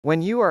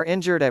When you are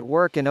injured at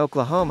work in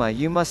Oklahoma,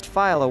 you must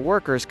file a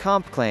workers'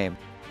 comp claim.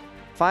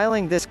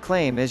 Filing this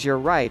claim is your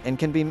right and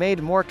can be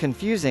made more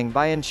confusing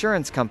by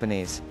insurance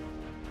companies.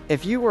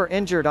 If you were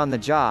injured on the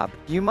job,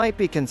 you might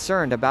be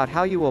concerned about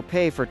how you will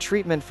pay for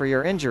treatment for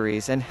your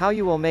injuries and how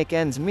you will make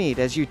ends meet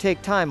as you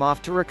take time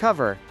off to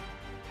recover.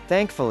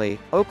 Thankfully,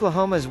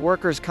 Oklahoma's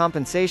workers'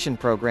 compensation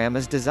program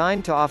is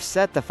designed to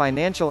offset the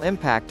financial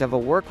impact of a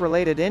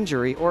work-related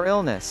injury or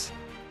illness.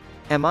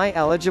 Am I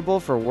eligible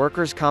for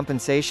workers'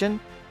 compensation?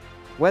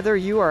 Whether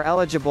you are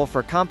eligible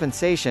for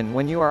compensation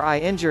when you are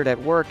injured at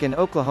work in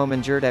Oklahoma.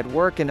 Injured at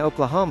work in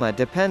Oklahoma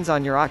depends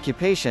on your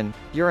occupation,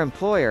 your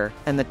employer,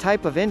 and the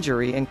type of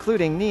injury,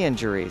 including knee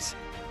injuries.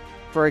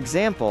 For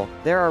example,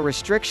 there are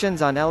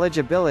restrictions on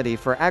eligibility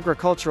for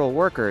agricultural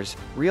workers,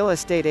 real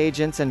estate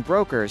agents and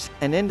brokers,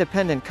 and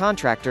independent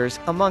contractors,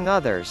 among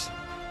others.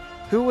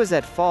 Who was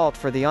at fault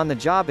for the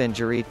on-the-job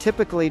injury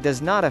typically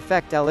does not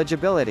affect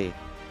eligibility.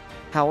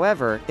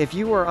 However, if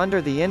you were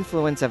under the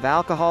influence of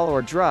alcohol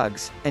or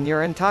drugs, and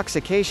your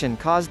intoxication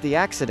caused the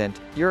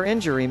accident, your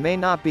injury may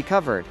not be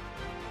covered.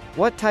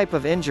 What type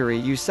of injury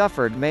you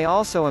suffered may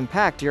also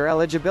impact your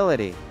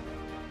eligibility.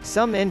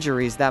 Some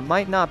injuries that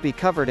might not be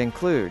covered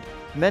include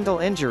mental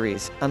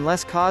injuries,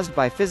 unless caused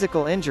by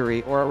physical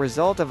injury or a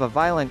result of a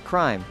violent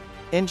crime,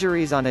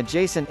 injuries on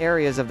adjacent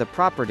areas of the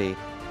property,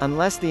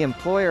 unless the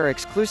employer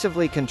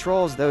exclusively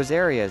controls those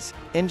areas,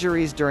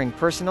 injuries during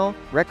personal,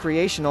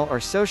 recreational or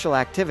social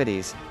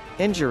activities,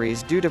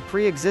 injuries due to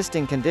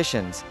pre-existing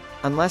conditions,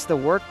 unless the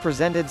work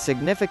presented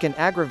significant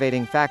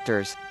aggravating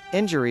factors,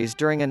 injuries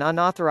during an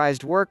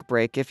unauthorized work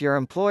break. If your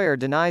employer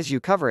denies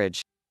you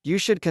coverage, you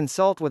should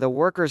consult with a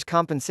workers'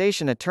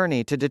 compensation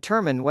attorney to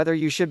determine whether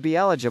you should be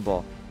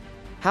eligible.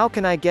 How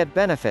can I get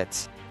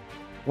benefits?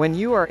 When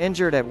you are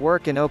injured at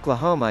work in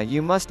Oklahoma,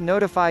 you must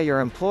notify your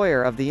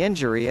employer of the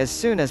injury as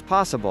soon as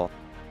possible.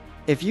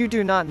 If you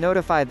do not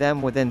notify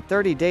them within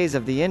 30 days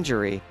of the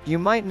injury, you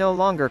might no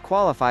longer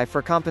qualify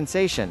for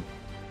compensation.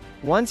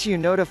 Once you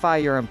notify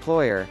your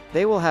employer,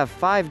 they will have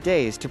 5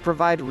 days to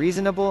provide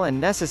reasonable and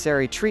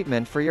necessary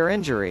treatment for your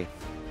injury.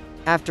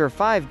 After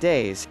 5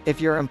 days, if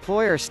your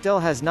employer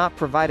still has not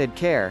provided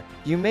care,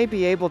 you may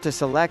be able to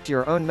select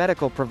your own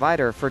medical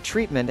provider for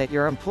treatment at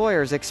your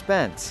employer's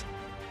expense.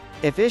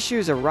 If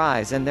issues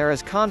arise and there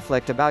is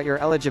conflict about your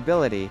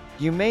eligibility,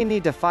 you may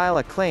need to file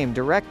a claim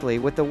directly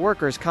with the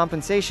Workers'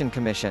 Compensation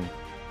Commission.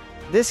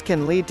 This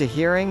can lead to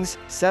hearings,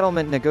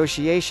 settlement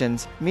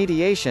negotiations,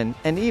 mediation,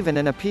 and even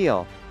an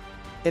appeal.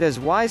 It is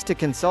wise to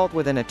consult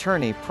with an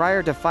attorney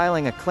prior to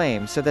filing a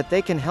claim so that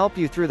they can help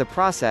you through the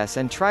process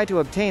and try to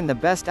obtain the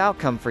best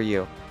outcome for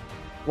you.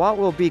 What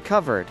will be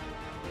covered?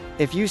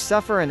 If you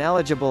suffer an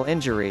eligible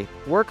injury,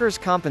 workers'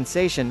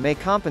 compensation may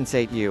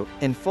compensate you,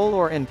 in full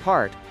or in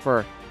part,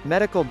 for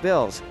medical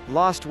bills,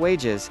 lost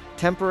wages,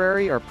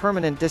 temporary or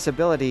permanent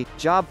disability,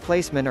 job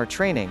placement or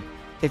training.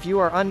 If you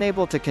are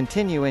unable to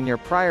continue in your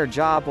prior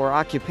job or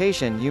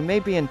occupation, you may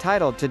be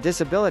entitled to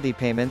disability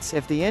payments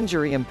if the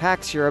injury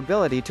impacts your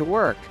ability to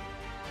work.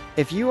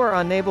 If you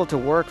are unable to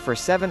work for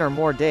 7 or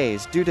more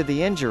days due to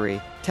the injury,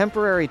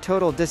 temporary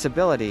total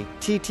disability,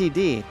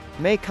 TTD,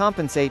 may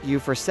compensate you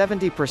for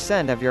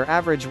 70% of your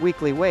average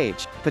weekly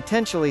wage,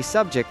 potentially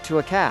subject to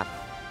a cap.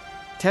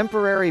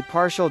 Temporary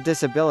partial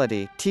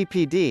disability,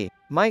 TPD,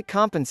 might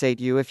compensate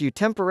you if you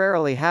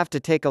temporarily have to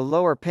take a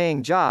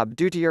lower-paying job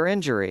due to your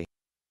injury.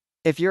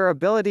 If your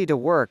ability to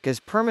work is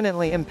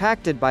permanently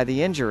impacted by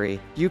the injury,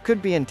 you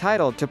could be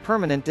entitled to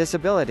permanent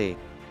disability.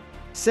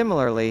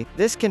 Similarly,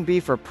 this can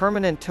be for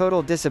permanent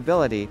total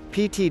disability,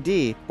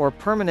 PTD, or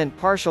permanent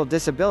partial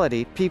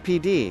disability,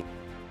 PPD.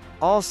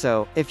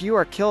 Also, if you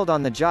are killed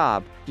on the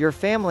job, your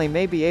family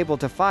may be able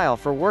to file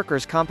for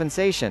workers'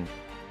 compensation.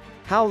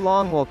 How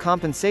long will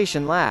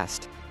compensation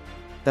last?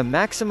 The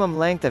maximum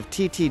length of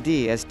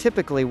TTD is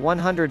typically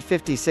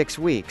 156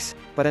 weeks,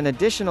 but an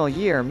additional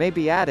year may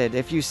be added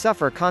if you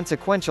suffer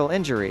consequential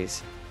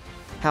injuries.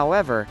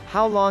 However,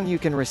 how long you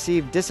can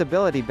receive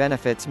disability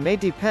benefits may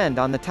depend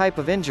on the type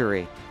of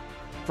injury.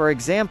 For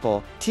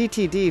example,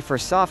 TTD for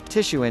soft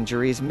tissue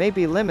injuries may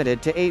be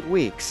limited to 8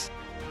 weeks.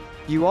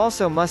 You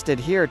also must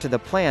adhere to the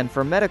plan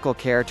for medical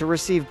care to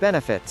receive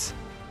benefits.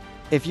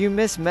 If you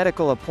miss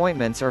medical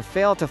appointments or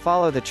fail to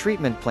follow the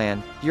treatment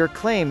plan, your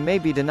claim may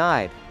be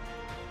denied.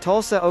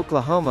 Tulsa,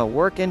 Oklahoma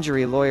work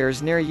injury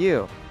lawyers near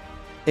you.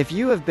 If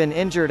you have been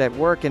injured at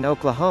work in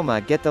Oklahoma,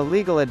 get the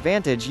legal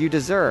advantage you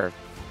deserve.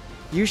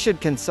 You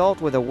should consult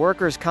with a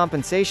workers'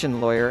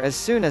 compensation lawyer as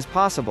soon as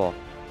possible.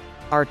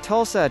 Our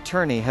Tulsa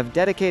attorney have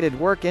dedicated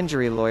work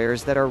injury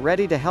lawyers that are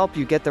ready to help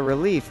you get the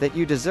relief that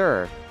you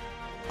deserve.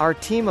 Our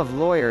team of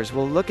lawyers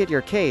will look at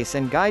your case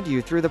and guide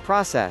you through the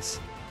process.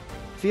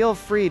 Feel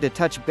free to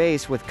touch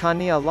base with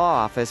Kania Law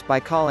Office by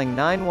calling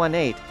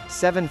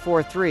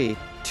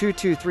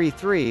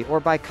 918-743-2233 or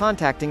by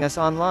contacting us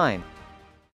online.